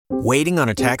Waiting on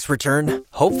a tax return?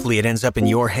 Hopefully it ends up in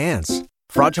your hands.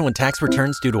 Fraudulent tax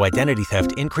returns due to identity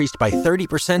theft increased by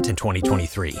 30% in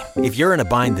 2023. If you're in a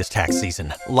bind this tax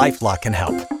season, LifeLock can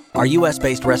help. Our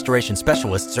U.S.-based restoration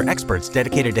specialists are experts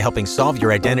dedicated to helping solve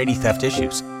your identity theft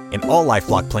issues. And all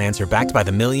LifeLock plans are backed by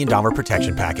the $1 Million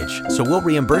Protection Package. So we'll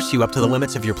reimburse you up to the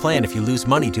limits of your plan if you lose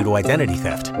money due to identity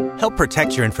theft. Help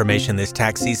protect your information this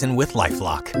tax season with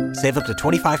LifeLock. Save up to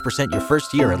 25% your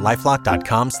first year at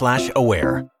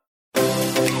LifeLock.com/aware.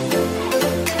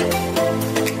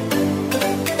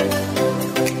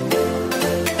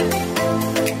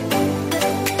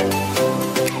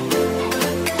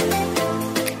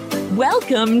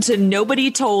 Welcome to Nobody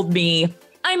Told Me.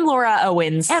 I'm Laura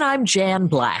Owens. And I'm Jan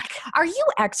Black. Are you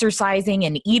exercising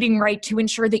and eating right to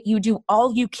ensure that you do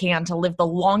all you can to live the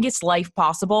longest life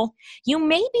possible? You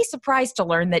may be surprised to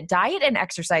learn that diet and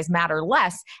exercise matter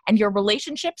less, and your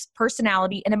relationships,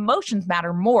 personality, and emotions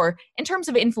matter more in terms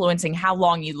of influencing how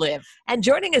long you live. And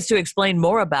joining us to explain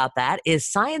more about that is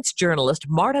science journalist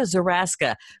Marta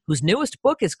Zaraska, whose newest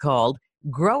book is called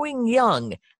Growing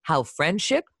Young: How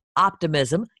Friendship,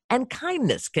 Optimism, and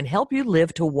Kindness Can Help You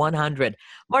Live to 100.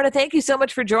 Marta, thank you so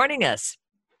much for joining us.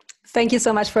 Thank you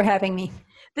so much for having me.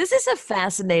 This is a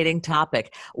fascinating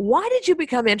topic. Why did you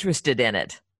become interested in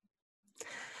it?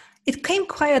 It came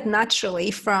quite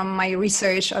naturally from my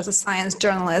research as a science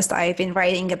journalist. I've been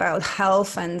writing about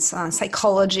health and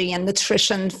psychology and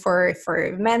nutrition for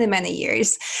many, many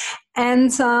years.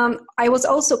 And I was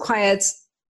also quite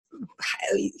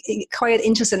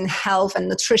interested in health and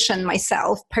nutrition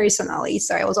myself personally.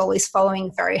 So I was always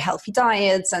following very healthy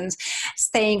diets and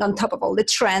staying on top of all the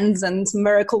trends and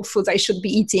miracle foods I should be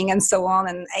eating and so on,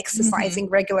 and exercising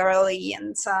regularly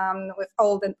and with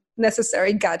all the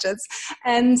necessary gadgets.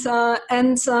 And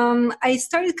I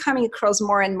started coming across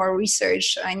more and more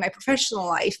research in my professional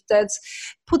life that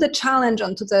put a challenge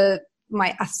onto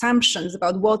my assumptions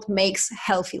about what makes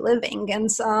healthy living.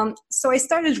 And so I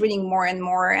started reading more and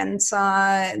more and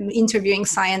interviewing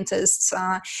scientists.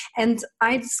 And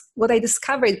what I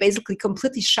discovered basically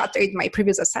completely shattered my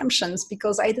previous assumptions,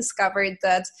 because I discovered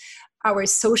that our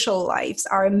social lives,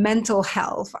 our mental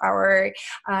health, our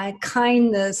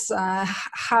kindness,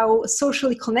 how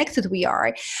socially connected we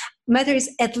are, matters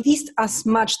at least as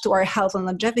much to our health and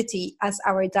longevity as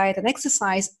our diet and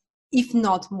exercise, if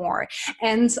not more.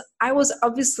 And I was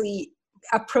obviously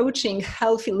approaching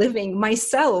healthy living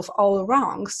myself all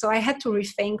wrong. So I had to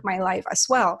rethink my life as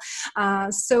well.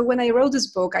 So when I wrote this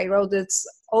book, I wrote it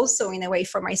also in a way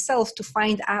for myself to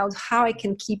find out how I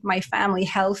can keep my family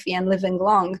healthy and living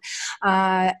long,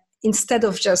 instead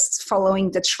of just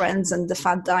following the trends and the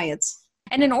fad diets.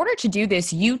 And in order to do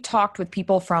this, you talked with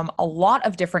people from a lot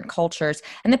of different cultures,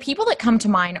 and the people that come to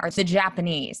mind are the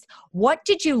Japanese. What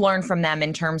did you learn from them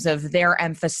in terms of their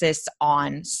emphasis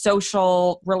on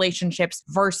social relationships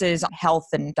versus health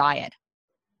and diet?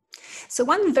 So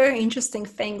one very interesting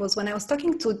thing was when I was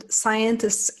talking to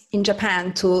scientists in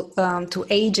Japan, to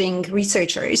aging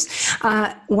researchers,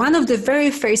 one of the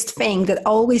very first things that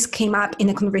always came up in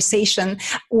a conversation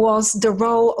was the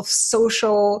role of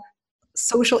social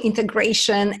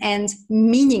integration and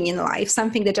meaning in life,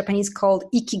 something the Japanese called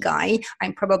ikigai.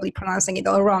 I'm probably pronouncing it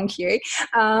all wrong here,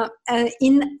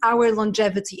 in our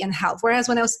longevity and health. Whereas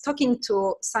when I was talking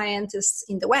to scientists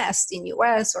in the West, in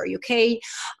US or UK,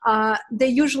 they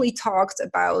usually talked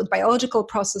about biological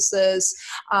processes,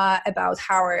 about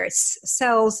how our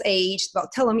cells age,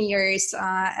 about telomeres,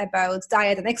 about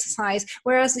diet and exercise.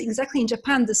 Whereas exactly in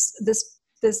Japan, this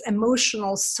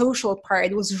emotional, social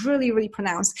part was really, really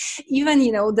pronounced. Even,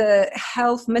 the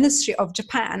health ministry of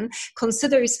Japan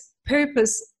considers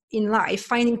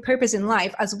finding purpose in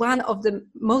life as one of the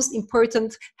most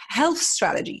important health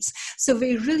strategies. So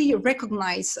they really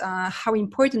recognize how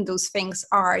important those things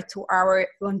are to our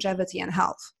longevity and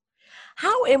health.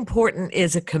 How important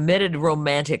is a committed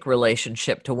romantic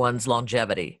relationship to one's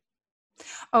longevity?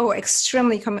 Oh,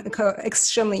 extremely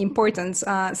important.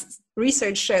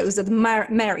 Research shows that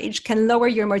marriage can lower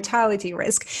your mortality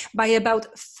risk by about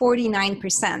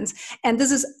 49%. And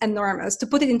this is enormous. To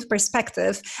put it into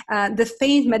perspective, the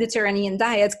famed Mediterranean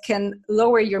diet can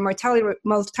lower your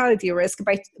mortality risk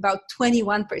by about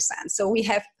 21%. So we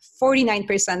have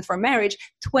 49% for marriage,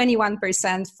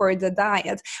 21% for the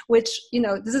diet, which,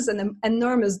 this is an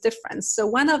enormous difference. So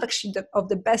one of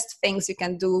the best things you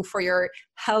can do for your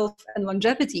health and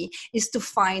longevity is to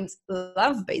find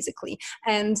love, basically.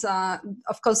 And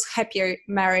of course, the happier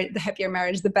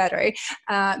marriage, the better.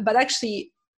 But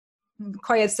actually,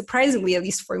 quite surprisingly, at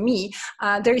least for me,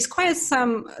 there is quite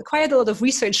a lot of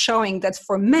research showing that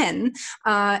for men,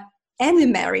 any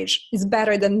marriage is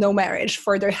better than no marriage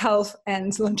for their health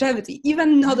and longevity,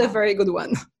 even not a very good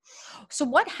one. So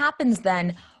what happens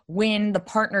then when the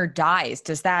partner dies?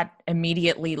 Does that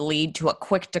immediately lead to a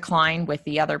quick decline with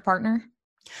the other partner?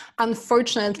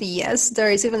 Unfortunately, yes.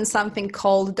 There is even something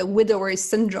called the widower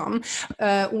syndrome,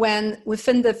 when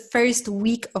within the first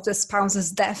week of the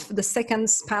spouse's death, the second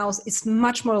spouse is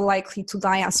much more likely to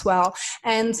die as well.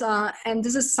 And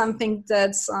this is something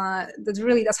that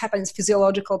really does happen. It's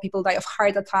physiological. People die of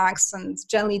heart attacks, and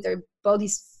generally their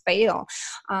bodies fail.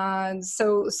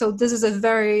 So this is a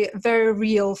very, very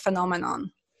real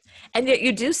phenomenon. And yet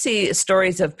you do see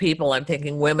stories of people, I'm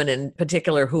thinking women in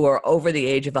particular, who are over the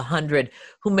age of 100,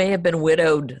 who may have been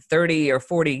widowed 30 or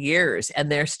 40 years,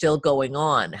 and they're still going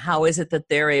on. How is it that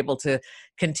they're able to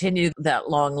continue that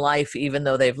long life, even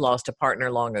though they've lost a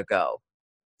partner long ago?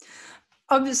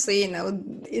 Obviously,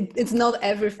 it's not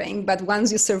everything, but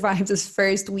once you survive this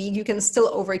first week, you can still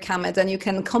overcome it, and you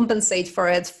can compensate for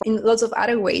it in lots of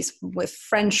other ways, with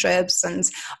friendships and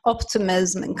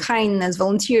optimism and kindness,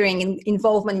 volunteering, and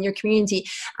involvement in your community.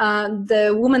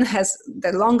 The woman has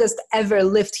the longest ever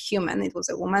lived human. It was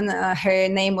a woman. Her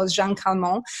name was Jeanne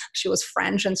Calment. She was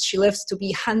French, and she lived to be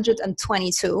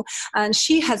 122. And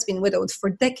she has been widowed for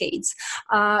decades.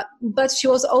 But she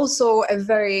was also a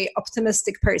very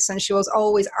optimistic person. She was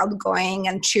always outgoing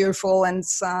and cheerful and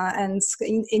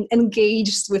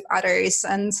engaged with others,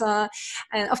 and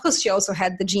of course she also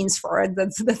had the genes for it.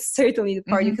 That's certainly the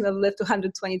part. You cannot live to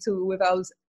 122 without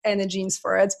any genes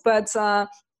for it, but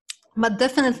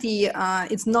definitely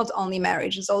it's not only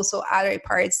marriage, it's also other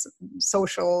parts,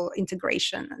 social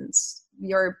integration and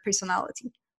your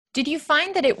personality. Did you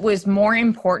find that it was more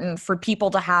important for people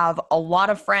to have a lot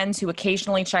of friends who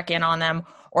occasionally check in on them,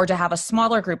 or to have a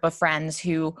smaller group of friends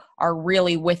who are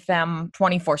really with them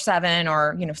 24/7,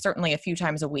 or, certainly a few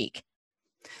times a week?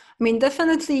 I mean,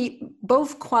 definitely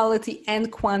both quality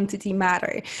and quantity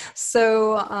matter.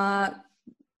 So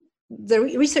the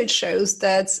research shows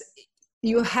that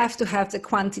you have to have the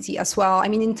quantity as well. I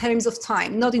mean, in terms of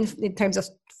time, not in terms of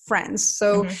friends.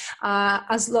 So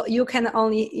you can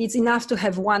only, it's enough to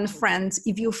have one friend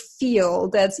if you feel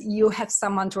that you have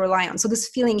someone to rely on. So this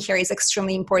feeling here is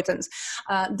extremely important,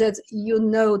 that you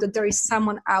know that there is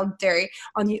someone out there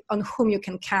on whom you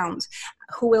can count,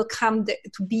 who will come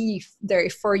to be there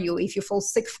for you if you fall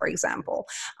sick, for example.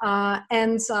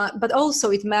 But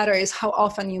also it matters how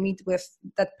often you meet with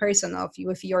that person,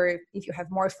 if you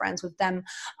have more friends with them.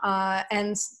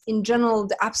 And in general,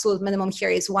 the absolute minimum here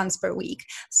is once per week.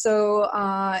 So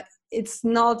it's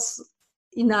not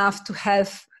enough to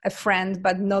have a friend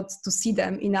but not to see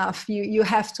them enough. You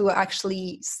have to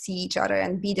actually see each other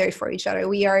and be there for each other.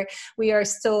 We are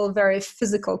still very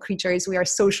physical creatures. We are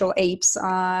social apes,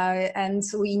 and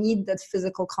we need that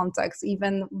physical contact.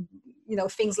 Even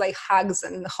things like hugs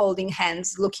and holding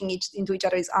hands, looking into each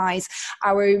other's eyes.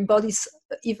 Our bodies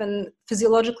even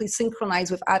physiologically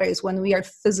synchronize with others when we are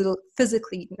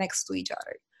physically next to each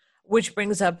other. Which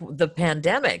brings up the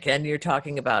pandemic, and you're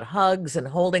talking about hugs and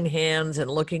holding hands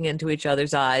and looking into each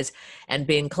other's eyes and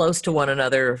being close to one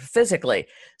another physically.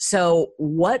 So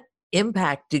what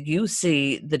impact did you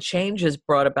see the changes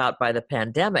brought about by the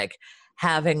pandemic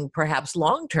having perhaps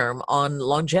long-term on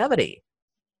longevity?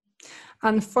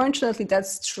 Unfortunately,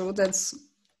 that's true.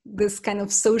 This kind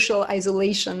of social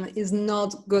isolation is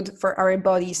not good for our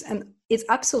bodies, and it's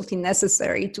absolutely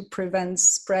necessary to prevent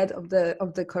spread of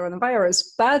the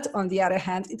coronavirus. But on the other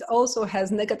hand, it also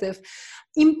has negative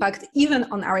impact even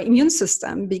on our immune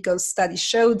system, because studies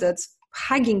show that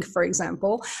hugging, for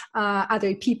example,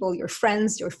 other people, your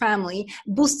friends, your family,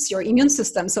 boosts your immune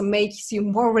system, so makes you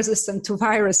more resistant to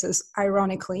viruses,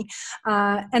 ironically.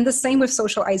 And the same with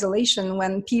social isolation.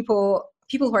 When people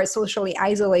who are socially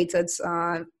isolated,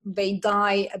 they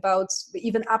die about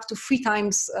even up to 3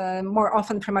 times more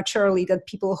often prematurely than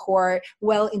people who are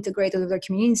well integrated with their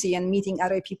community and meeting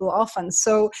other people often.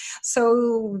 So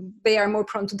they are more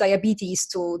prone to diabetes,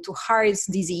 to heart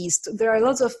disease. There are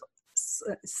lots of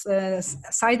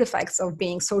side effects of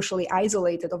being socially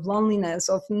isolated, of loneliness,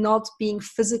 of not being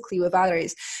physically with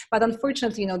others. But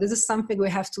unfortunately, this is something we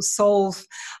have to solve,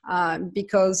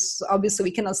 because obviously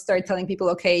we cannot start telling people,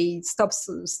 okay, stop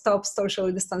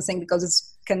social distancing because it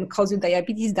can cause you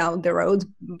diabetes down the road,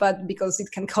 but because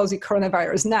it can cause you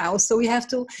coronavirus now. So we have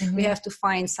to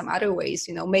find some other ways,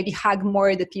 maybe hug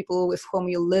more the people with whom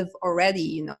you live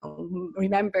already,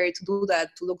 remember to do that,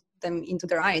 to look them into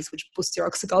their eyes, which boosts your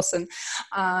oxytocin,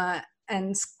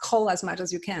 and call as much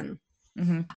as you can.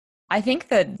 I think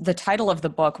that the title of the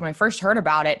book, when I first heard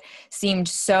about it, seemed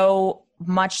so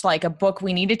much like a book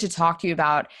we needed to talk to you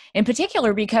about in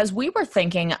particular, because we were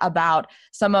thinking about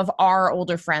some of our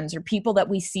older friends or people that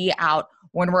we see out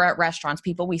when we're at restaurants,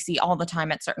 people we see all the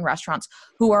time at certain restaurants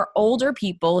who are older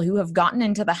people who have gotten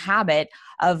into the habit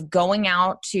of going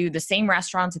out to the same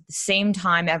restaurants at the same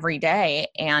time every day.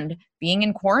 And being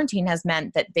in quarantine has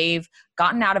meant that they've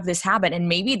gotten out of this habit, and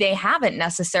maybe they haven't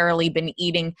necessarily been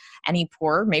eating any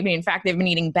poorer. Maybe in fact, they've been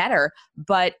eating better,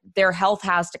 but their health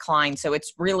has declined. So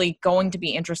it's really going to be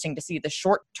interesting to see the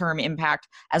short-term impact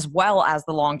as well as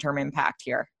the long-term impact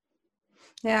here.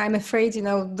 Yeah, I'm afraid,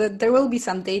 that there will be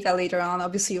some data later on.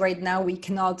 Obviously, right now we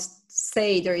cannot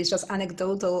say, there is just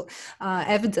anecdotal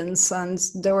evidence. And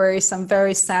there were some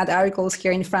very sad articles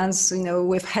here in France,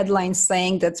 with headlines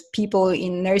saying that people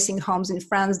in nursing homes in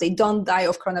France, they don't die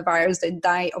of coronavirus, they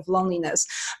die of loneliness.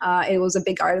 It was a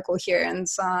big article here. And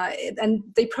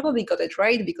they probably got it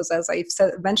right, because as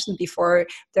I've mentioned before,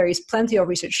 there is plenty of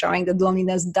research showing that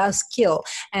loneliness does kill.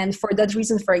 And for that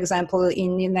reason, for example,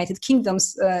 in the United Kingdom,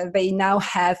 they now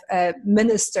have a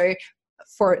minister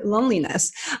for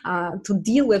loneliness to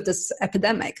deal with this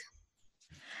epidemic.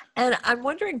 And I'm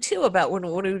wondering too about when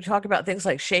we talk about things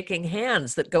like shaking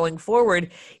hands, that going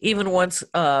forward, even once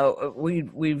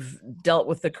we've dealt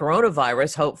with the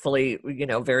coronavirus, hopefully,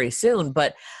 very soon,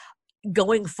 but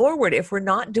going forward, if we're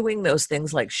not doing those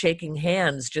things like shaking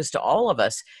hands, just to all of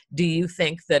us, do you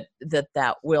think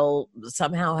that will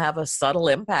somehow have a subtle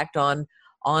impact on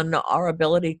our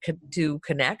ability to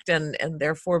connect and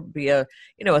therefore be a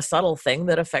subtle thing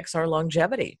that affects our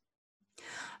longevity?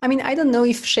 I mean, I don't know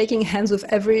if shaking hands with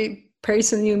every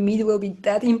person you meet will be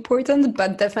that important,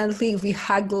 but definitely if we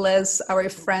hug less our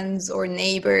friends or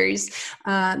neighbors,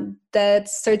 that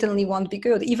certainly won't be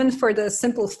good. Even for the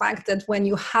simple fact that when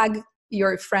you hug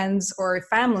your friends or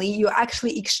family, you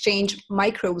actually exchange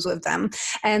microbes with them.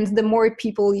 And the more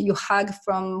people you hug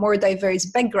from more diverse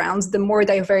backgrounds, the more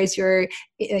diverse your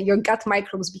gut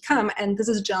microbes become. And this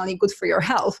is generally good for your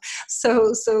health.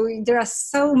 So there are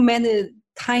so many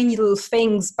tiny little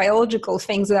things, biological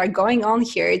things that are going on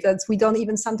here that we don't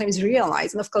even sometimes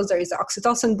realize. And of course, there is the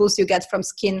oxytocin boost you get from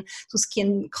skin to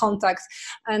skin contact.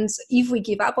 And if we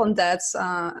give up on that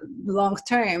long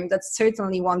term, that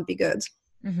certainly won't be good.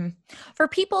 Mm-hmm. For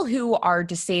people who are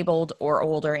disabled or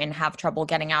older and have trouble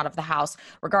getting out of the house,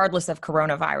 regardless of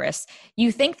coronavirus,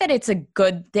 you think that it's a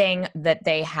good thing that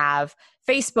they have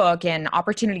Facebook and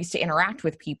opportunities to interact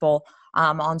with people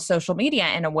on social media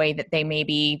in a way that they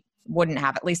maybe wouldn't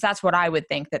have? At least that's what I would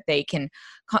think, that they can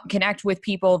connect with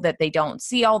people that they don't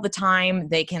see all the time.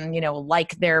 They can,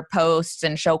 like their posts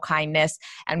and show kindness,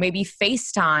 and maybe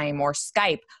FaceTime or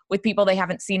Skype with people they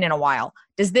haven't seen in a while.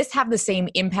 Does this have the same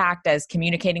impact as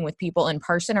communicating with people in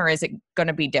person, or is it going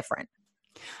to be different?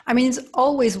 I mean, it's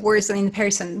always worse than in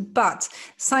person, but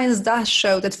science does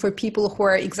show that for people who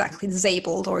are exactly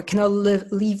disabled or cannot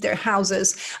leave their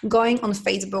houses, going on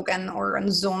Facebook or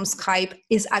on Zoom, Skype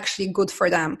is actually good for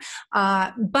them.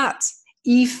 But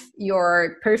if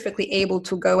you're perfectly able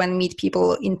to go and meet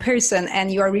people in person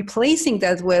and you are replacing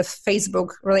that with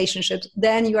Facebook relationships,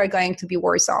 then you are going to be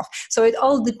worse off. So it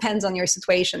all depends on your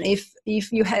situation. If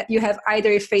you have either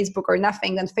Facebook or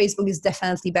nothing, then Facebook is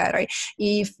definitely better.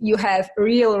 If you have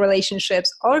real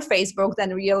relationships or Facebook,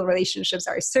 then real relationships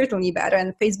are certainly better,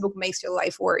 and Facebook makes your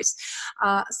life worse.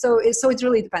 So it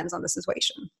really depends on the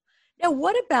situation. Now,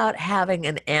 what about having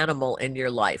an animal in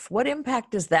your life? What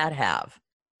impact does that have?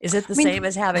 Is it the same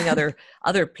as having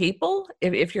other people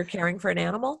if you're caring for an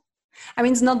animal? I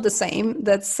mean, it's not the same,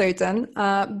 that's certain.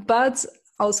 But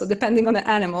also, depending on the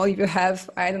animal, if you have,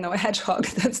 I don't know, a hedgehog,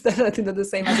 that's definitely not the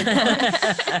same as a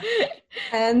dog.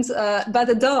 And but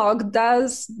a dog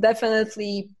does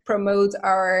definitely promote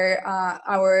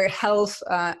our health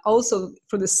also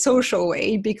through the social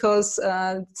way, because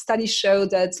studies show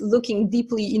that looking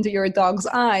deeply into your dog's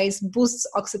eyes boosts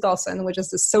oxytocin, which is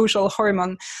the social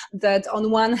hormone that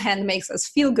on one hand makes us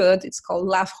feel good. It's called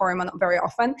laugh hormone very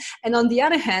often. And on the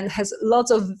other hand, has lots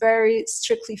of very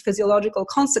strictly physiological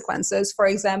consequences. For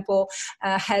example,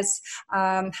 has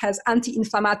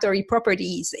anti-inflammatory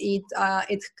properties.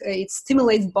 It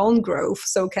stimulates bone growth,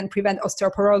 so can prevent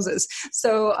osteoporosis.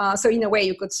 So in a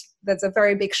way, that's a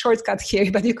very big shortcut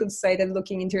here, but you could say that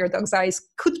looking into your dog's eyes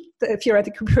could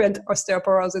theoretically prevent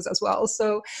osteoporosis as well.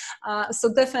 So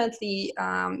definitely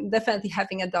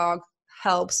having a dog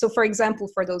helps. So for example,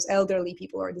 for those elderly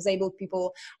people or disabled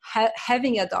people,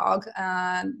 having a dog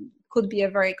could be a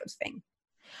very good thing.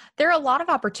 There are a lot of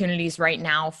opportunities right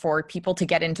now for people to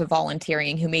get into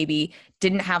volunteering who maybe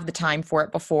didn't have the time for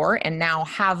it before and now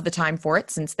have the time for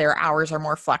it since their hours are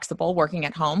more flexible working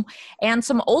at home. And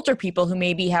some older people who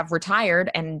maybe have retired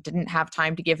and didn't have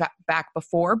time to give back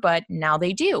before, but now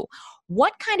they do.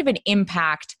 What kind of an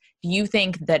impact do you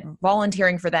think that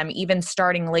volunteering for them, even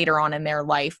starting later on in their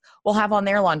life, will have on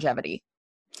their longevity?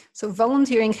 So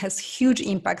volunteering has huge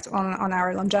impact on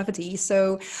our longevity.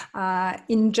 So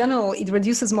in general, it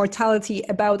reduces mortality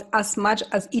about as much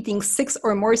as eating 6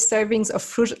 or more servings of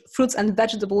fruits and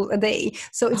vegetables a day.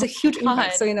 So it's a huge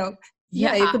impact. So,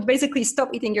 yeah, you could basically stop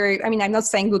eating I'm not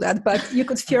saying do that, but you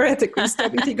could theoretically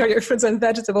stop eating all your fruits and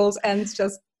vegetables and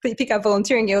just pick up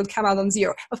volunteering. It would come out on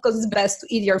zero. Of course, it's best to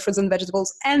eat your fruits and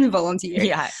vegetables and volunteer.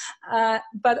 Yeah.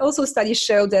 But also studies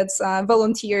show that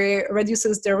volunteer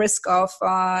reduces the risk of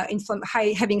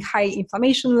having high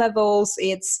inflammation levels.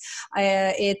 It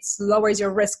lowers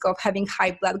your risk of having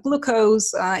high blood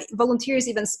glucose. Volunteers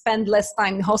even spend less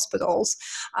time in hospitals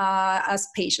as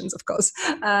patients, of course.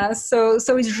 So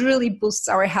it really boosts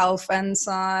our health, and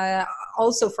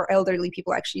also for elderly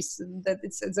people, actually, so that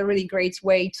it's a really great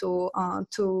way to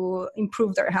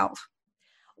improve their health.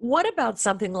 What about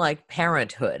something like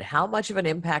parenthood? How much of an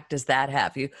impact does that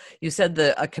have? You said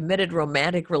a committed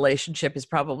romantic relationship is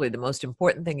probably the most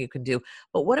important thing you can do,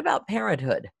 but what about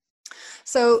parenthood?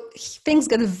 So things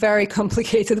get very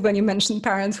complicated when you mention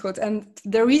parenthood. And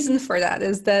the reason for that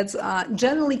is that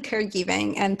generally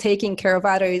caregiving and taking care of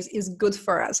others is good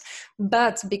for us.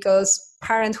 But because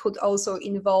parenthood also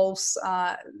involves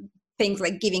things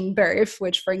like giving birth,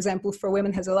 which, for example, for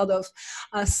women has a lot of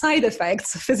side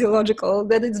effects, physiological,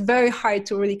 that it's very hard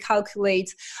to really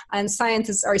calculate. And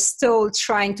scientists are still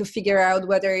trying to figure out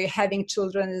whether having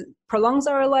children prolongs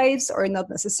our lives or not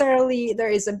necessarily.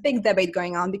 There is a big debate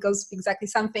going on because exactly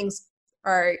some things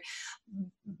are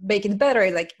make it better,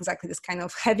 like exactly this kind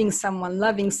of having someone,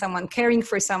 loving someone, caring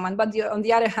for someone. But on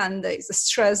the other hand, there is the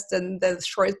stress and the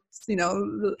short,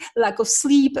 lack of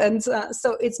sleep. And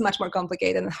so it's much more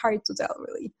complicated and hard to tell,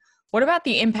 really. What about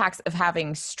the impacts of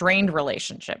having strained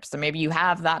relationships? So maybe you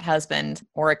have that husband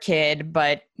or a kid,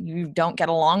 but you don't get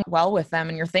along well with them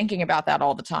and you're thinking about that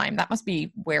all the time. That must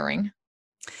be wearing.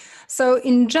 So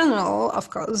in general, of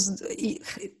course,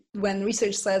 when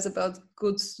research says about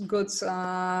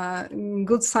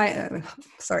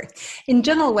in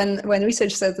general, when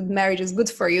research says that marriage is good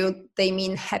for you, they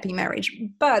mean happy marriage.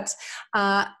 But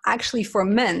actually for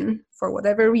men, for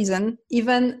whatever reason,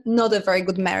 even not a very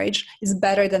good marriage is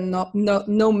better than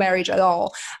no marriage at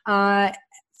all.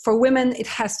 For women, it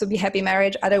has to be happy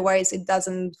marriage. Otherwise, it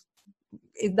doesn't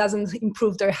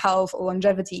improve their health or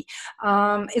longevity.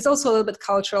 It's also a little bit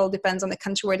cultural, depends on the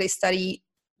country where they study.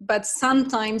 But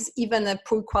sometimes even a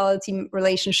poor quality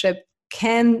relationship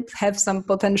can have some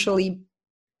potentially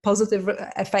positive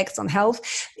effects on health.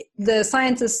 The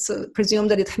scientists presume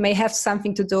that it may have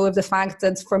something to do with the fact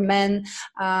that for men,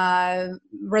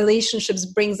 relationships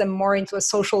brings them more into a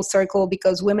social circle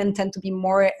because women tend to be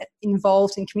more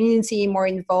involved in community, more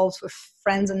involved with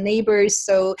friends and neighbors.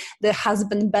 So the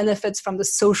husband benefits from the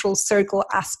social circle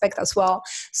aspect as well.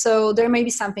 So there may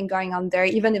be something going on there,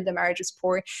 even if the marriage is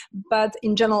poor. But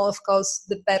in general, of course,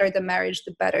 the better the marriage,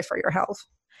 the better for your health.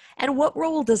 And what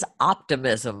role does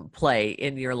optimism play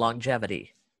in your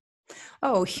longevity?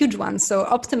 Oh, huge one. So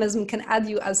optimism can add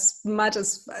you as much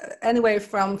as anywhere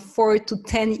from 4 to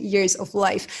 10 years of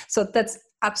life. So that's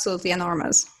absolutely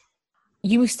enormous.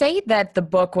 You say that the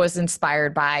book was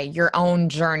inspired by your own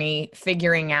journey,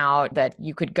 figuring out that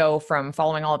you could go from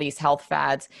following all these health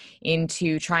fads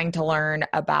into trying to learn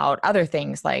about other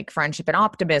things like friendship and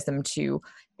optimism to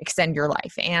extend your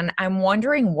life. And I'm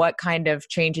wondering what kind of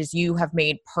changes you have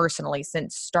made personally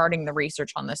since starting the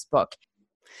research on this book.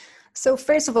 So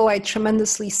first of all, I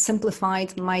tremendously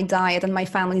simplified my diet and my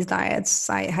family's diets.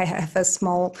 I have a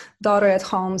small daughter at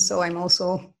home, so I'm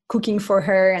also cooking for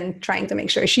her and trying to make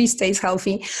sure she stays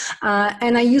healthy.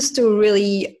 And I used to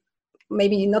really,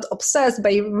 maybe not obsessed,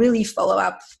 but really follow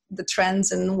up the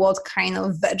trends and what kind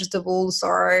of vegetables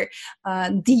are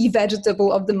the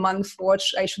vegetable of the month, what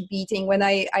I should be eating. When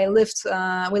we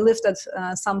lived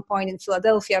at some point in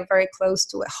Philadelphia, very close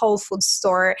to a Whole Foods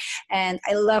store, and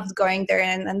I loved going there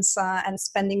and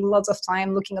spending lots of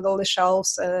time looking at all the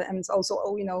shelves and also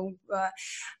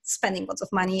spending lots of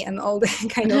money and all the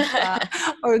kind of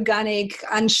organic,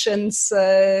 ancient,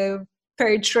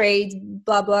 fair trade,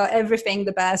 blah blah, everything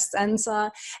the best, and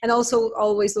also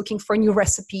always looking for new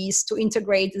recipes to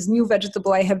integrate this new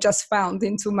vegetable I have just found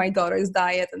into my daughter's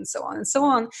diet, and so on and so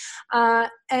on.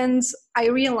 And I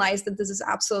realized that this is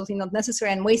absolutely not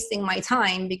necessary and wasting my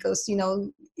time because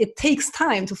it takes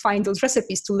time to find those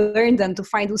recipes, to learn them, to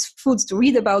find those foods, to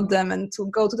read about them, and to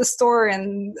go to the store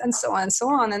and so on and so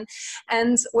on.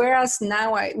 And whereas now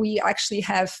we actually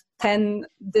have 10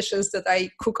 dishes that I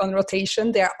cook on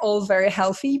rotation. They are all very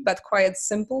healthy, but quite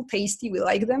simple, tasty. We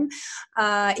like them.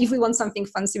 If we want something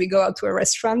fancy, we go out to a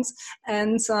restaurant,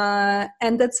 and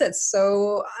that's it.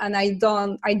 So, and I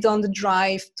don't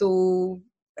drive to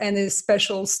any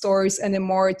special stores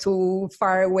anymore too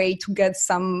far away to get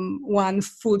some one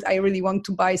food I really want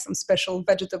to buy, some special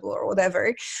vegetable or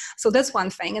whatever. So that's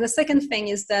one thing. And the second thing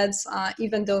is that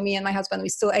even though me and my husband, we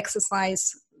still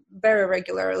exercise very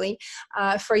regularly.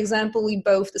 For example, we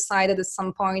both decided at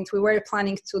some point I was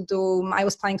planning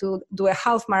to do a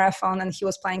half marathon and he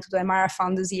was planning to do a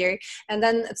marathon this year. And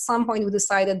then at some point we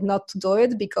decided not to do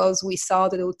it because we saw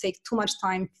that it would take too much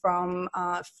time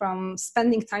from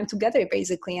spending time together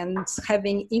basically and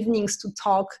having evenings to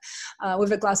talk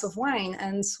with a glass of wine.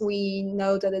 And we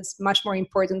know that it's much more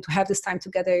important to have this time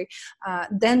together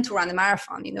than to run a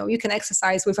marathon. You know, you can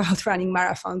exercise without running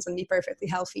marathons and be perfectly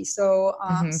healthy. So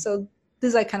so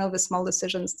these are kind of the small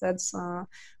decisions that's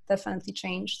definitely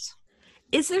changed.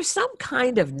 Is there some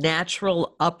kind of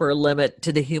natural upper limit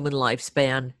to the human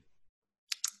lifespan?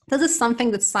 This is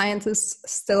something that scientists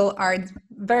still are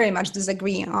very much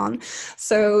disagreeing on.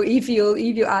 So if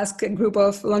you ask a group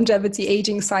of longevity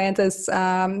aging scientists,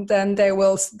 then there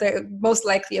most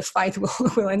likely a fight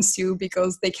will ensue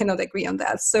because they cannot agree on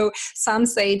that. So some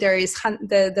say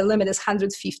the limit is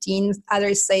 115.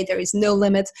 Others say there is no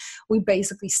limit. We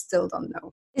basically still don't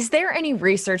know. Is there any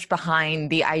research behind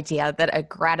the idea that a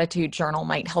gratitude journal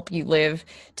might help you live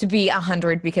to be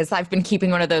 100? Because I've been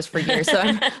keeping one of those for years, so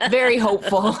I'm very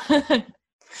hopeful. I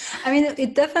mean,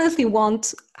 it definitely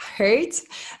won't hurt,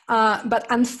 but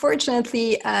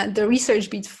unfortunately, the research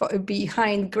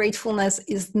behind gratefulness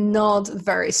is not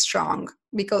very strong.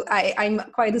 Because I'm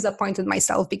quite disappointed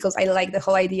myself because I like the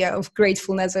whole idea of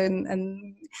gratefulness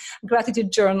and gratitude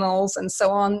journals and so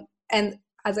on. And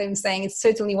as I'm saying, it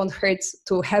certainly won't hurt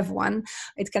to have one.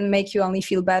 It can make you only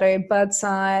feel better, but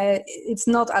it's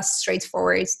not as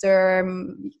straightforward.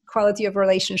 The quality of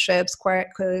relationships,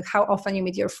 how often you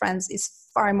meet your friends is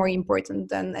far more important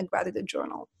than a gratitude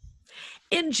journal.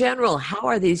 In general, how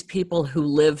are these people who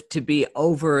live to be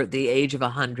over the age of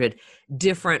 100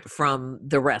 different from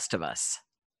the rest of us?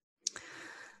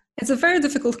 It's a very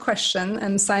difficult question,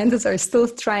 and scientists are still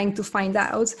trying to find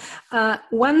out.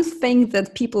 One thing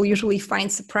that people usually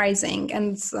find surprising,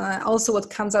 and also what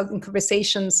comes out in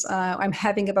conversations I'm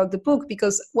having about the book,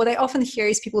 because what I often hear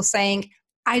is people saying,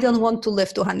 I don't want to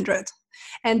live to 100.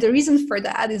 And the reason for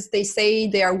that is they say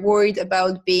they are worried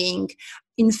about being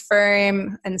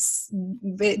infirm and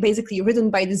basically ridden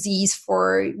by disease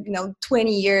for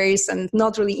 20 years and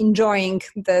not really enjoying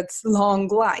that long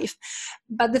life.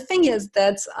 But the thing is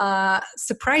that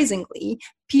surprisingly,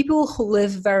 people who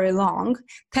live very long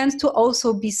tend to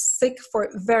also be sick for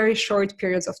very short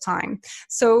periods of time.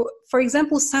 So for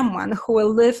example, someone who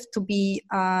will live to be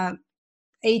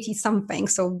 80 something,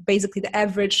 so basically the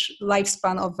average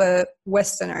lifespan of a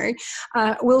Westerner,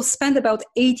 will spend about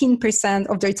 18%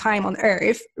 of their time on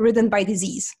Earth ridden by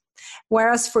disease.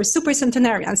 Whereas for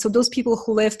supercentenarians, so those people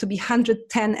who live to be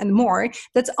 110 and more,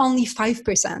 that's only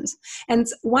 5%. And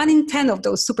 1 in 10 of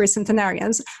those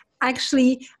supercentenarians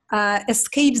actually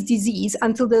escapes disease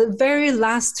until the very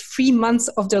last 3 months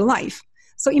of their life.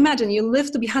 So imagine you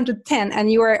live to be 110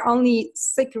 and you are only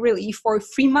sick really for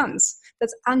 3 months.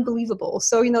 That's unbelievable.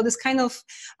 So, this kind of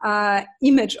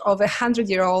image of a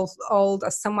 100-year-old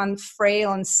as someone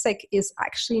frail and sick is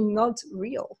actually not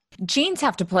real. Genes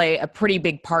have to play a pretty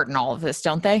big part in all of this,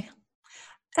 don't they?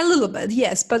 A little bit,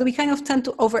 yes, but we kind of tend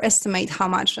to overestimate how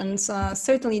much. And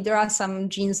certainly there are some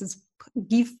genes that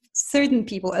give certain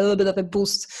people a little bit of a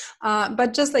boost.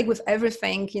 But just like with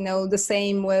everything, the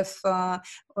same with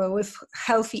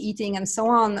healthy eating and so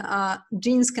on,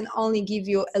 genes can only give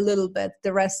you a little bit.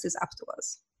 The rest is up to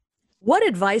us. What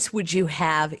advice would you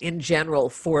have in general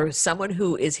for someone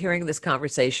who is hearing this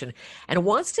conversation and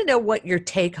wants to know what your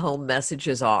take-home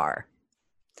messages are?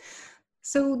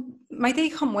 So my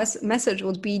take-home message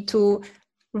would be to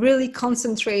really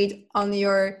concentrate on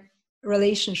your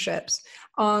relationships,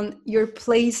 on your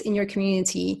place in your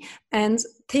community, and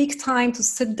take time to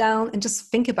sit down and just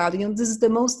think about it. This is the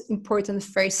most important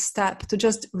first step, to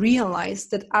just realize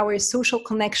that our social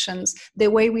connections,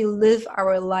 the way we live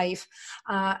our life,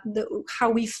 how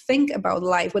we think about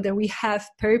life, whether we have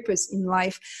purpose in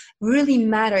life, really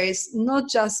matters not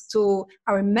just to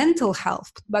our mental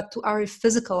health, but to our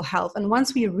physical health. And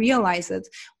once we realize it,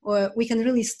 we can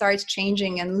really start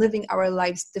changing and living our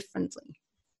lives differently.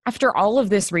 After all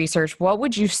of this research, what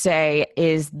would you say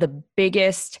is the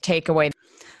biggest takeaway?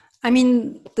 I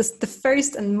mean, the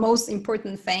first and most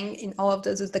important thing in all of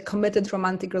this is the committed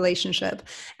romantic relationship.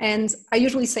 And I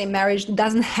usually say marriage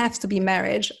doesn't have to be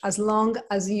marriage as long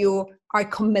as you are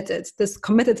committed. This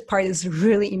committed part is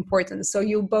really important. So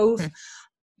you both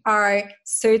are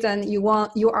certain you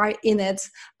are in it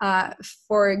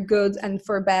for good and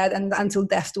for bad and until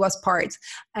death do us part.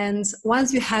 And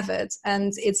once you have it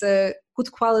and it's a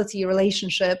good quality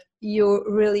relationship, you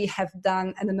really have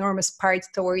done an enormous part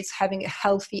towards having a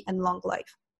healthy and long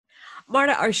life.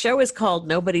 Marta, our show is called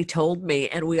Nobody Told Me,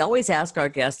 and we always ask our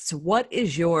guests, what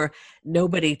is your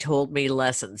nobody told me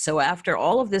lesson? So after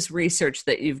all of this research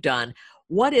that you've done,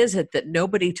 what is it that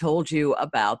nobody told you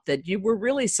about that you were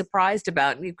really surprised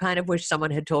about and you kind of wish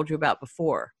someone had told you about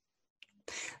before?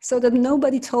 So that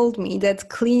nobody told me that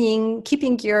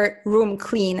keeping your room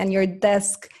clean and your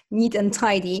desk neat and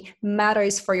tidy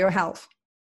matters for your health.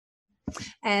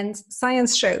 And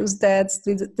science shows that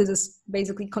this is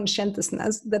basically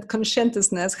conscientiousness, that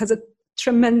conscientiousness has a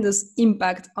tremendous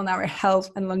impact on our health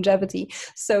and longevity.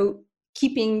 So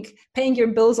paying your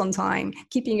bills on time,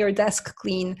 keeping your desk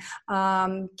clean,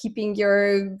 keeping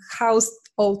your house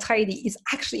all tidy is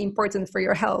actually important for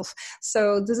your health.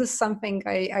 So this is something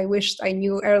I wished I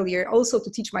knew earlier, also to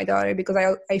teach my daughter, because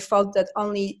I thought that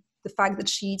only the fact that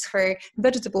she eats her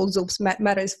vegetable soups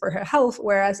matters for her health,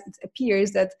 whereas it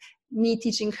appears that me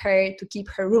teaching her to keep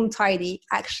her room tidy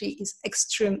actually is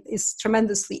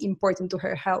tremendously important to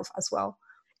her health as well.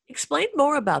 Explain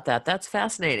more about that. That's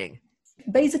fascinating.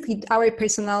 Basically, our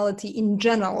personality in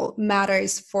general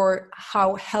matters for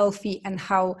how healthy and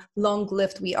how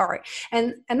long-lived we are.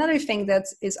 And another thing that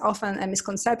is often a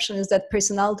misconception is that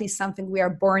personality is something we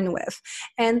are born with.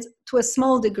 And to a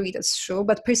small degree, that's true,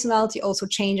 but personality also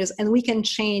changes, and we can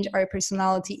change our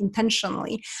personality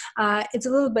intentionally. It's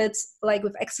a little bit like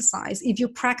with exercise. If you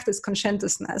practice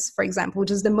conscientiousness, for example,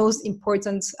 which is the most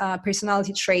important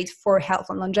personality trait for health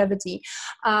and longevity,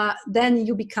 then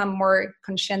you become more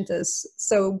conscientious.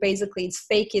 So basically, it's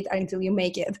fake it until you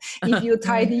make it. If you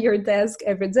tidy your desk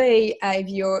every day, if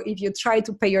you try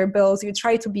to pay your bills, you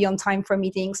try to be on time for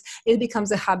meetings, it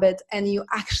becomes a habit, and you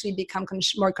actually become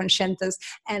more conscientious.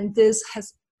 And this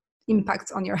has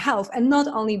impact on your health. And not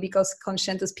only because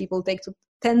conscientious people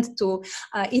tend to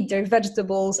eat their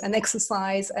vegetables and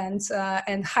exercise and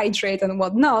hydrate and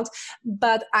whatnot,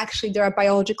 but actually there are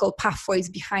biological pathways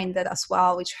behind that as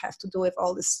well, which have to do with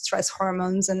all the stress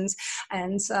hormones and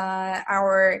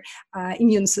our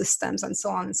immune systems and so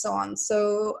on and so on.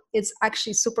 So it's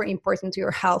actually super important to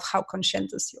your health how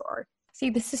conscientious you are. See,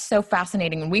 this is so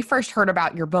fascinating. When we first heard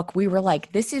about your book, we were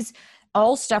like, this is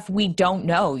all stuff we don't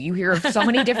know. You hear of so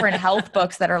many different health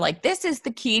books that are like, this is the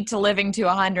key to living to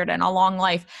 100 and a long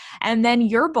life. And then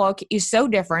your book is so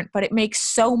different, but it makes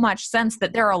so much sense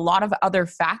that there are a lot of other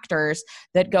factors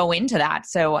that go into that.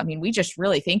 So, I mean, we just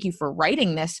really thank you for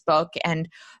writing this book and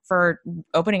for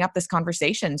opening up this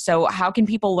conversation. So how can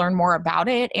people learn more about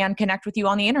it and connect with you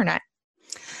on the internet?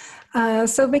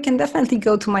 So they can definitely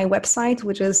go to my website,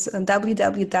 which is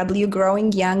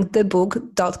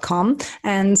www.growingyoungthebook.com,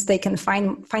 and they can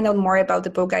find out more about the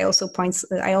book. I also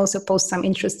post some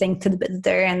interesting tidbits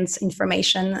there and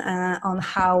information on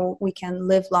how we can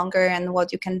live longer and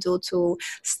what you can do to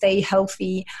stay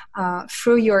healthy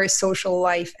through your social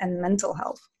life and mental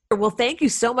health. Well, thank you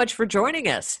so much for joining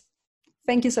us.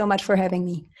 Thank you so much for having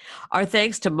me. Our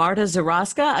thanks to Marta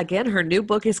Zaraska. Again, her new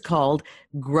book is called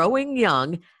Growing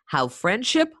Young: How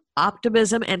Friendship,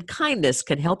 Optimism, and Kindness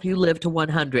Can Help You Live to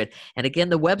 100. And again,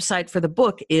 the website for the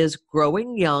book is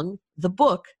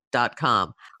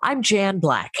growingyoungthebook.com. I'm Jan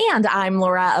Black. And I'm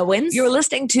Laura Owens. You're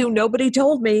listening to Nobody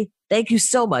Told Me. Thank you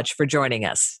so much for joining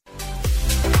us.